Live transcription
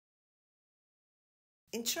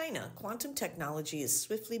In China, quantum technology is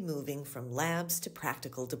swiftly moving from labs to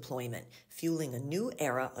practical deployment, fueling a new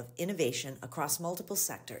era of innovation across multiple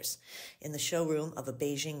sectors. In the showroom of a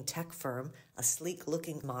Beijing tech firm, a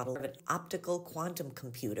sleek-looking model of an optical quantum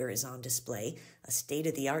computer is on display, a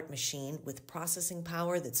state-of-the-art machine with processing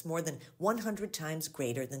power that's more than 100 times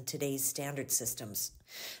greater than today's standard systems.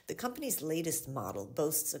 The company's latest model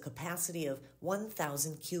boasts a capacity of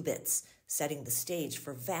 1,000 qubits, setting the stage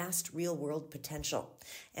for vast real-world potential.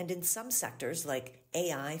 And in some sectors like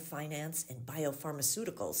AI, finance, and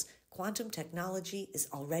biopharmaceuticals, quantum technology is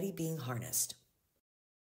already being harnessed.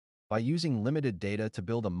 By using limited data to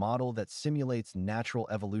build a model that simulates natural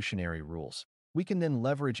evolutionary rules, we can then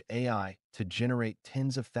leverage AI to generate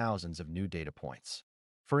tens of thousands of new data points.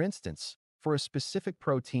 For instance, for a specific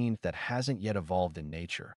protein that hasn't yet evolved in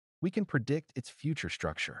nature, we can predict its future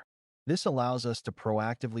structure. This allows us to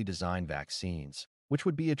proactively design vaccines, which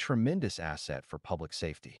would be a tremendous asset for public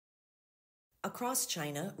safety. Across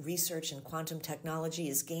China, research in quantum technology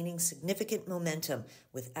is gaining significant momentum,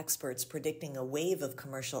 with experts predicting a wave of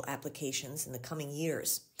commercial applications in the coming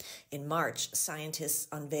years. In March, scientists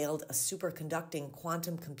unveiled a superconducting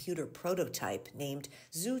quantum computer prototype named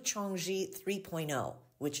Zhuchongzhi 3.0,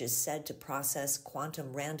 which is said to process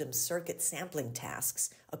quantum random circuit sampling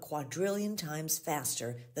tasks a quadrillion times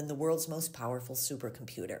faster than the world's most powerful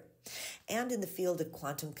supercomputer. And in the field of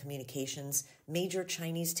quantum communications, major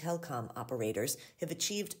Chinese telecom operators have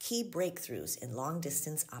achieved key breakthroughs in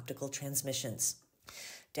long-distance optical transmissions.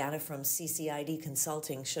 Data from CCID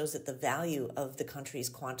Consulting shows that the value of the country's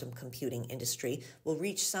quantum computing industry will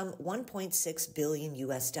reach some $1.6 billion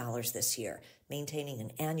this year, maintaining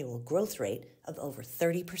an annual growth rate of over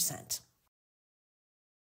 30%.